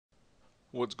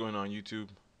What's going on YouTube?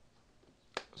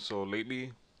 So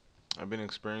lately I've been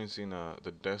experiencing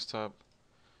the desktop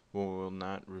will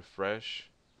not refresh.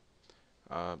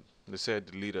 Uh, they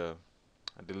said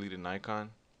I delete an icon.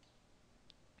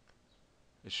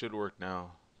 It should work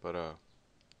now, but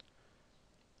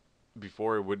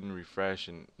before it wouldn't refresh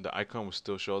and the icon would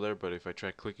still show there, but if I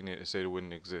tried clicking it, it said it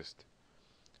wouldn't exist.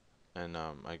 And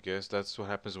I guess that's what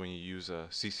happens when you use a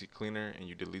CC cleaner and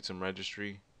you delete some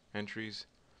registry entries.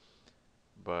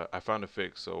 But I found a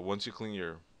fix. So once you clean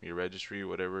your registry,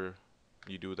 whatever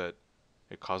you do that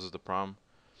it causes the problem,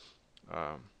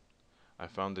 um, I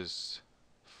found this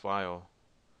file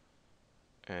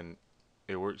and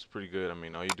it works pretty good. I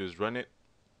mean, all you do is run it,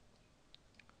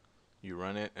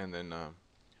 and then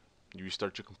you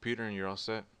restart your computer and you're all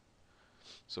set.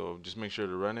 So just make sure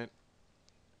to run it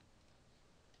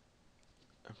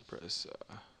and press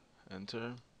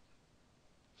enter.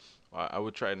 I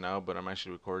would try it now, but I'm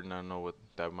actually recording. I don't know what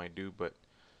that might do, but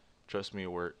trust me,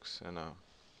 it works. And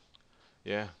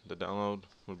yeah, the download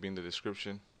will be in the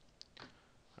description.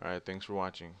 All right, thanks for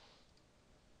watching.